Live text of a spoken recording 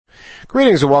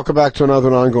Greetings and welcome back to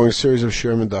another ongoing series of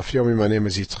Shirim and Daf Yomi. My name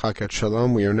is Yitzchak at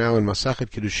Shalom. We are now in Masachet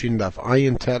Kiddushin Daf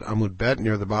Ayin Tet Amud Bet,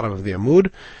 near the bottom of the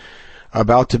Amud,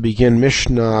 about to begin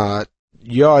Mishnah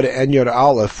Yod and Yod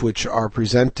Aleph, which are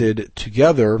presented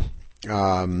together here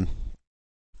on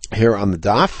the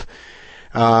Daf.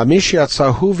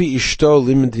 Mishyatzahuvi Ishto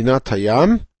Limdinat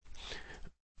Hayam.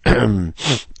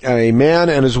 A man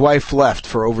and his wife left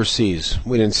for overseas.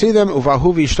 We didn't see them.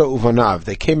 Uvahuvi Ishto Uvanav.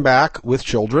 They came back with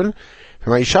children.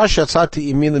 This is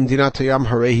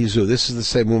the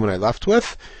same woman I left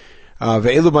with.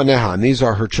 And these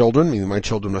are her children, meaning my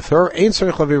children with her.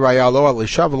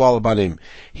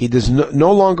 He does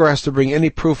no longer has to bring any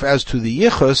proof as to the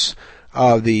yichus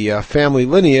of the family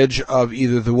lineage of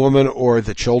either the woman or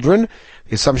the children.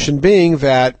 The assumption being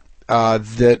that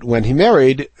when he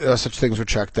married, such things were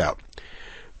checked out.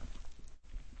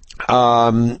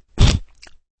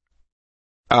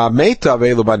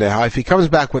 If he comes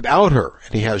back without her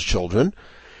and he has children,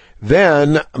 then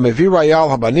he has to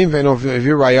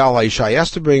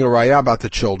bring a raya about the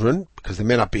children, because they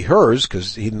may not be hers,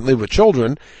 because he didn't live with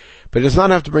children, but he does not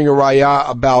have to bring a raya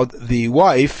about the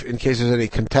wife in case there's any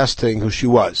contesting who she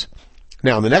was.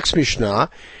 Now, in the next Mishnah,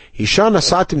 so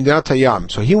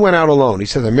he went out alone. He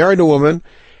says, I married a woman,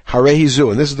 Harehizu,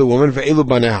 and this is the woman, Ve'elu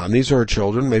baneha, and these are her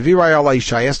children. He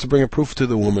has to bring a proof to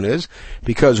the woman is,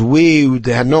 because we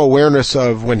had no awareness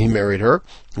of when he married her.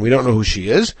 We don't know who she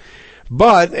is.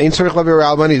 But, he doesn't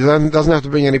have to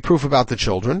bring any proof about the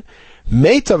children.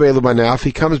 Meita ve'elu baneha, if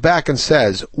he comes back and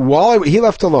says, he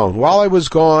left alone, while I was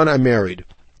gone, I married.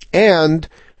 And,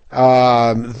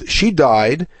 she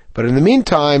died, but in the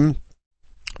meantime,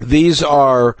 these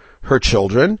are her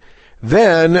children.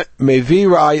 Then, he has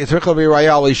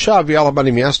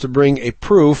to bring a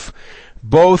proof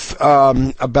both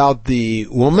about the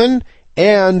woman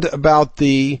and about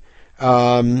the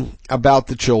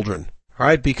children. All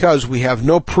right, because we have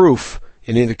no proof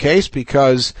in either case,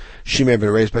 because she may have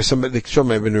been raised by somebody, the children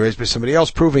may have been raised by somebody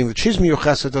else, proving that she's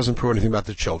miyucheset doesn't prove anything about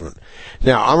the children.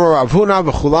 Now, Amar Avhuna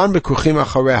v'chulan b'kuchim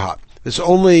achareha. This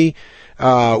only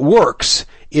works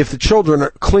if the children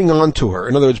cling on to her.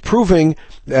 In other words, proving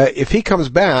if he comes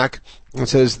back and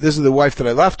says, this is the wife that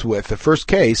I left with, the first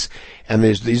case, and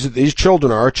these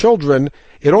children are our children,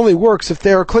 it only works if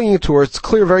they are clinging to her. It's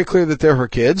clear, very clear that they're her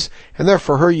kids, and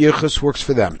therefore her yichus works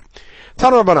for them.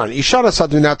 Like our Mishnah,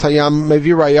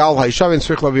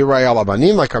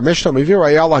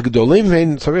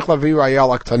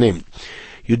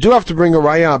 you do have to bring a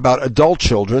raya about adult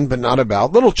children, but not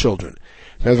about little children.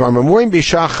 But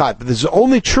this is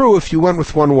only true if you went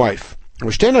with one wife.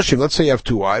 Let's say you have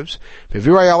two wives. You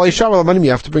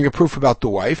have to bring a proof about the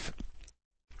wife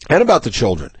and about the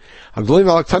children.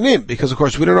 Because, of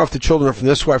course, we don't know if the children are from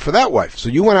this wife or that wife. So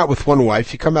you went out with one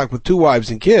wife, you come back with two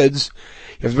wives and kids,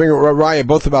 you have to bring a raya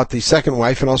both about the second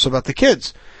wife and also about the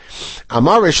kids.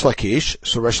 Amar Resh Lakish,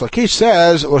 so Resh Lakish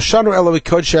says,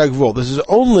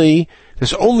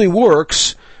 this only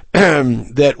works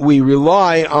that we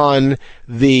rely on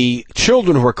the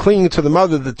children who are clinging to the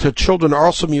mother, that the children are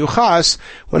also miyuchas,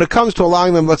 when it comes to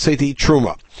allowing them, let's say, to eat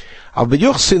truma.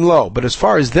 But as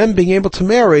far as them being able to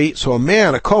marry, so a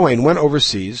man, a Kohen, went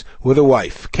overseas with a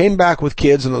wife, came back with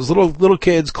kids, and those little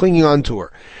kids clinging on to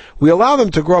her. We allow them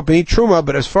to grow up and eat truma,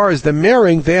 but as far as them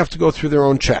marrying, they have to go through their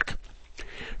own check.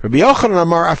 Rabbi Yochanan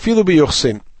Amar afilu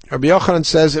b'yuchsin. Rabbi Yochanan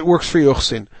says it works for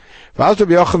yuchsin. Rabbi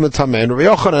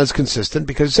Yochanan is consistent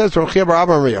because it says from Rabbi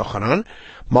Yochanan,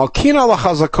 Malkina la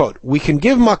chazakot. We can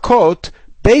give makot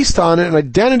based on an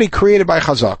identity created by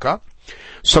chazaka.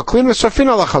 So klin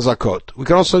v'safina la chazakot. We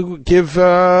can also give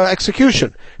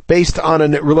execution based on a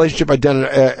relationship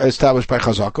established by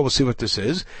chazaka. We'll see what this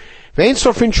is. Ve'in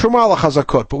sofin truma la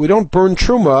chazakot. But we don't burn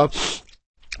truma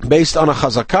based on a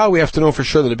chazaka. We have to know for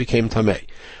sure that it became tamei.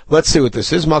 Let's see what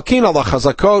this is. Malkina la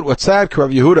chazakot. What's that?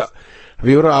 Rav Yehuda.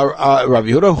 Let's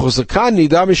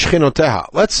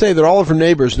say that all of her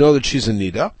neighbors know that she's a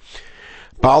nida.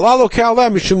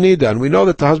 And we know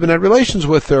that the husband had relations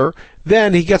with her,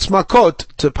 then he gets makot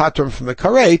to patrum from the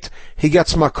karet, he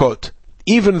gets makot.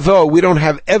 Even though we don't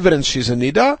have evidence she's a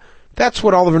nida, that's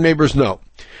what all of her neighbors know.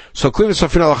 So, what's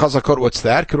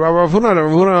that?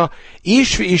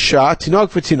 Ish v'isha,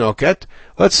 tinok v'tinoket.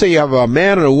 Let's say you have a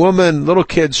man and a woman, little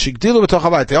kids, shigdilu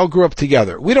v'tochabayit, they all grew up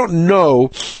together. We don't know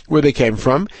where they came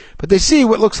from, but they see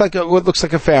what looks like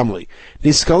a family.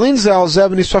 Niskalin zalzeh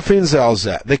v'nisfafin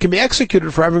zalzeh. They can be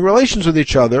executed for having relations with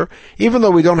each other, even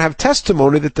though we don't have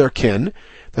testimony that they're kin.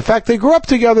 The fact they grew up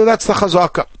together, that's the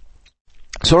chazaka.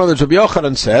 So in other words, Rabbi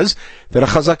Yochanan says that a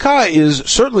chazakah is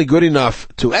certainly good enough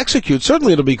to execute.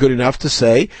 Certainly it'll be good enough to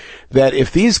say that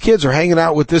if these kids are hanging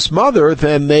out with this mother,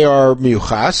 then they are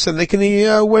miyuchas, and they can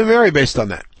marry based on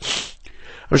that.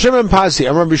 There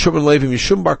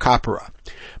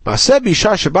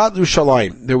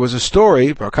was a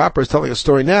story, Bar Kappa is telling a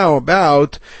story now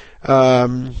about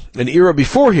an era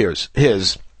before his.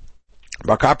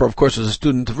 Bar Kappa, of course, was a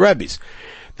student of Rebbe's.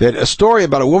 That a story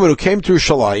about a woman who came to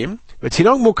Yerushalayim,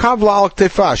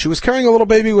 she was carrying a little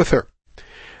baby with her.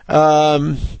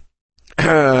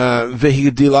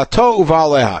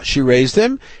 She raised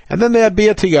him, and then they had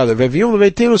bia together.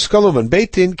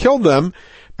 Beit Din killed them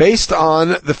based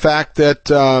on the fact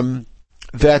that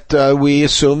we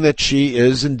assume that she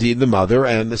is indeed the mother,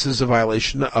 and this is a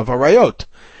violation of harayot.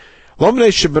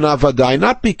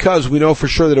 Not because we know for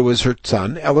sure that it was her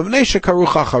son,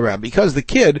 because the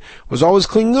kid was always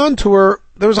clinging on to her.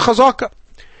 There was a chazaka.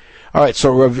 Alright,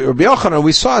 so Rabbi Yochanan,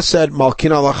 we said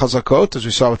Malkina la chazakot, as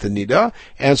we saw with the Nida,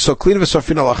 and so Klina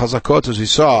v'sofina la chazakot, as we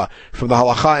saw from the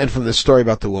halacha and from the story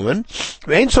about the woman.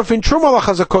 Ein sofin truma la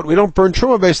chazakot, we don't burn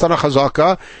truma based on a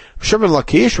chazaka. Shimon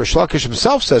Lakish, Rish Lakish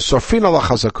himself says, sofina la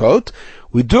chazakot,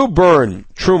 we do burn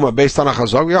truma based on a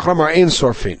chazak. Yochanan are ein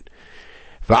sorfin.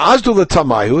 Va'azdu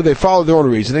l'tamayu, they follow their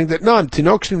own reasoning, that none,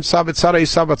 tinok shnim sabit tzara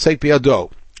yisav batzek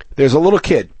biyado. There's a little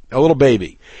kid, a little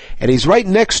baby, and he's right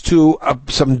next to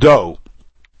some dough.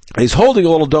 He's holding a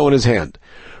little dough in his hand.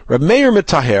 Reb Meir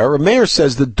mitaher. Reb Meir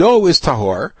says the dough is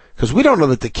tahor, because we don't know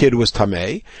that the kid was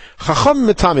tamei. Chacham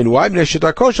mitamin. Why? It's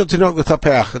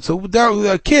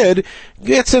a kid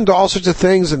gets into all sorts of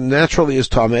things and naturally is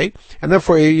tamei, and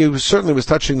therefore he certainly was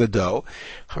touching the dough.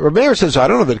 Reb Meir says, I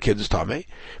don't know that the kid is tamei.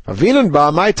 Reb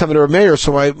Meir.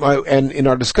 So and in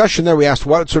our discussion there we asked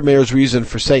what's Reb Meir's reason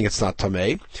for saying it's not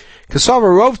tamei. Most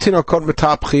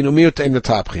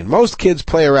kids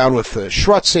play around with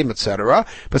shratzim, etc.,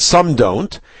 but some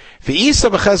don't. But the Isa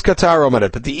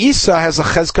has a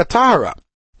chezkatara.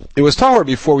 It was tahor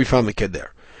before we found the kid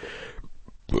there.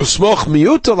 So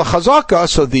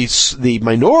the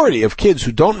minority of kids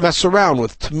who don't mess around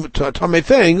with tamei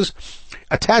things,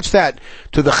 attach that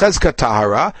to the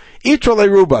chezkatara.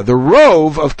 The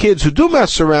rove of kids who do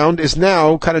mess around is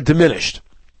now kind of diminished.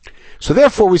 So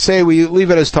therefore we say we leave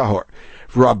it as tahor.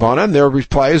 Rabbanan, their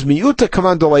reply is miuta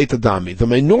kamandolei tadami. The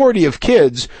minority of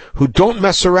kids who don't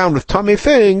mess around with tummy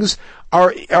things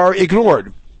are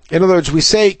ignored. In other words, we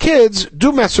say kids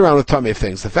do mess around with tummy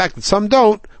things. The fact that some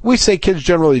don't, we say kids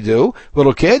generally do,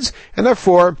 little kids, and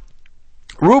therefore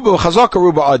ruba chazaka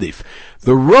ruba adif.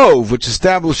 The rove, which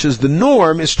establishes the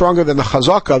norm, is stronger than the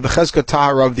chazaka, the chezka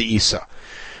tahara of the Isa.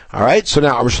 Alright, so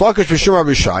now, Rish Lakish v'shum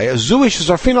Abishaya, Zuish is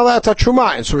arfin alat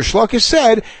truma, and so Rish Lakish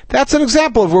said, that's an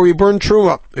example of where we burn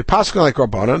truma. We pass like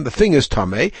Rabbanan, the thing is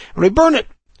tamei, and we burn it.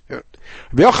 Rabbi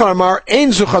Yochanan Amar,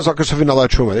 ein zu chazaka arfin alat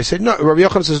truma. They said, no, Rabbi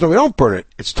Yochanan says, no, we don't burn it.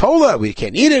 It's tola, we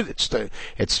can't eat it, it's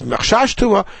machshash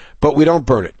truma, but we don't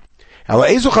burn it. But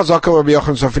he has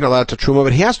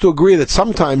to agree that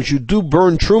sometimes you do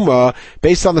burn truma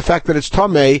based on the fact that it's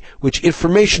tamei, which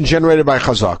information generated by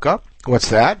chazaka. What's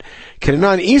that?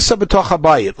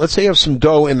 Let's say you have some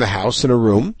dough in the house, in a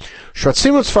room. And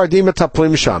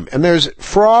there's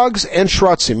frogs and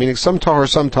shratzim, meaning some tahor,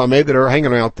 some tamei, that are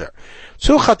hanging out there.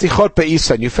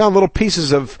 And you found little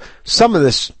pieces of some of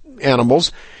these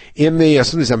animals, some of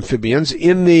these amphibians,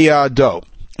 in the dough.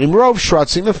 Imrov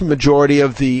shratzim, if the majority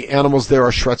of the animals there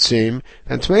are shratzim,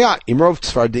 and tmeyat. Imrov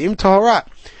tzfardim taharat.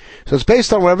 So it's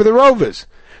based on whatever the rove is.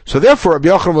 So therefore, Rabbi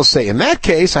Yochanan will say, in that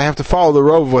case, I have to follow the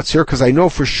rove of what's here, because I know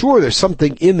for sure there's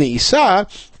something in the Isa.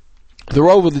 The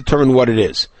rove will determine what it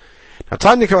is. Now,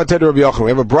 Tanya Kavated Rabbi Yochanan, we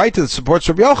have a bright that supports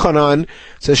Rabbi Yochanan,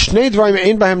 says, Shnei dvarim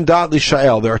ein bahem da'at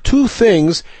lishael. There are two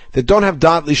things that don't have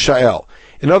da'at lishael.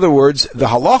 In other words, the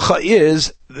halacha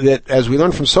is that, as we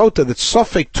learn from Sota, that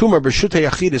sofek tumor b'shut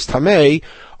hayachid is tamei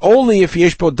only if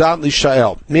yesh bo da'at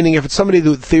lishael. Meaning, if it's somebody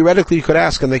who theoretically you could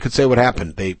ask and they could say what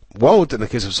happened. They won't. In the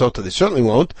case of Sota, they certainly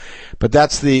won't. But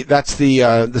that's the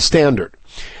standard.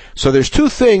 So there's two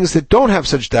things that don't have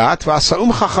such da'at.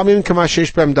 V'asa'um chachamim kama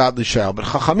shesh b'hem da'at lishael. But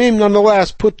chachamim,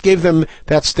 nonetheless, gave them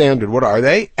that standard. What are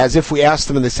they? As if we asked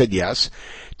them and they said yes.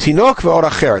 Tinok ve'or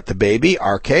acheret, the baby,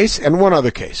 our case, and one other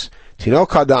case. Tinok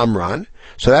hadamran.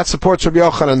 So that supports Rabbi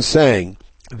Yochanan saying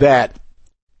that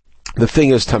the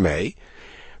thing is tamei,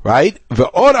 right?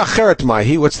 Ve'or acheret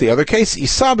mahi. What's the other case?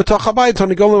 Isa b'toch habayit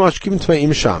onigolim mashkim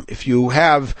tmeim sham. If you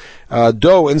have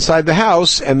dough inside the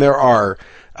house and there are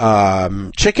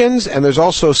chickens and there's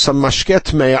also some mashket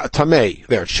tamei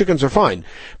there. Chickens are fine,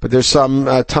 but there's some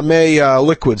tamei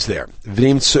liquids there.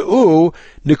 V'nimtzeu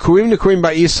nikurim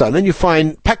ba'isa. And then you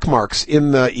find peck marks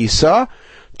in the isa.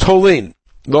 Tolin.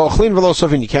 Lo ochlin v'lo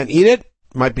sofin. You can't eat it.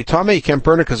 Might be tamei. You can't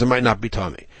burn it because it might not be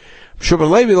tamei.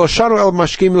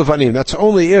 That's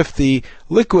only if the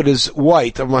liquid is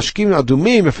white. Of mashkim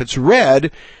adumim, if it's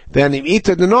red, then if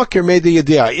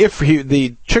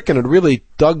the chicken had really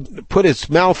put its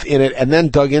mouth in it and then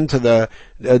dug into the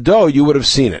dough, you would have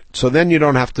seen it. So then you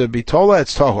don't have to be tola,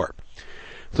 it's tahor.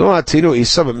 But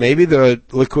maybe the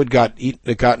liquid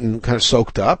gotten kind of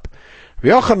soaked up.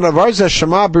 So Shimon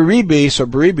Levi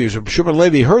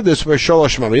heard this by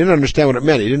Sholosh. He didn't understand what it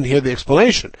meant. He didn't hear the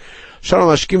explanation.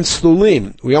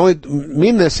 We only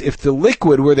mean this if the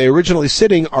liquid where they originally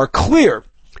sitting are clear.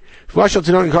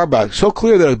 So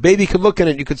clear that a baby could look in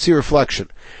it and you could see reflection.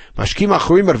 But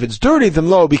if it's dirty, then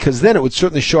low, because then it would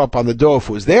certainly show up on the dough if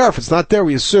it was there. If it's not there,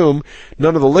 we assume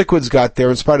none of the liquids got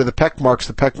there in spite of the peck marks.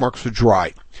 The peck marks were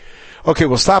dry. Okay,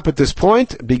 we'll stop at this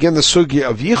point. Begin the sugya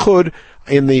of yichud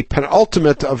in the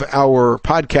penultimate of our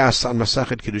podcast on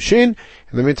Masechet Kiddushin.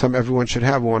 In the meantime, everyone should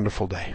have a wonderful day.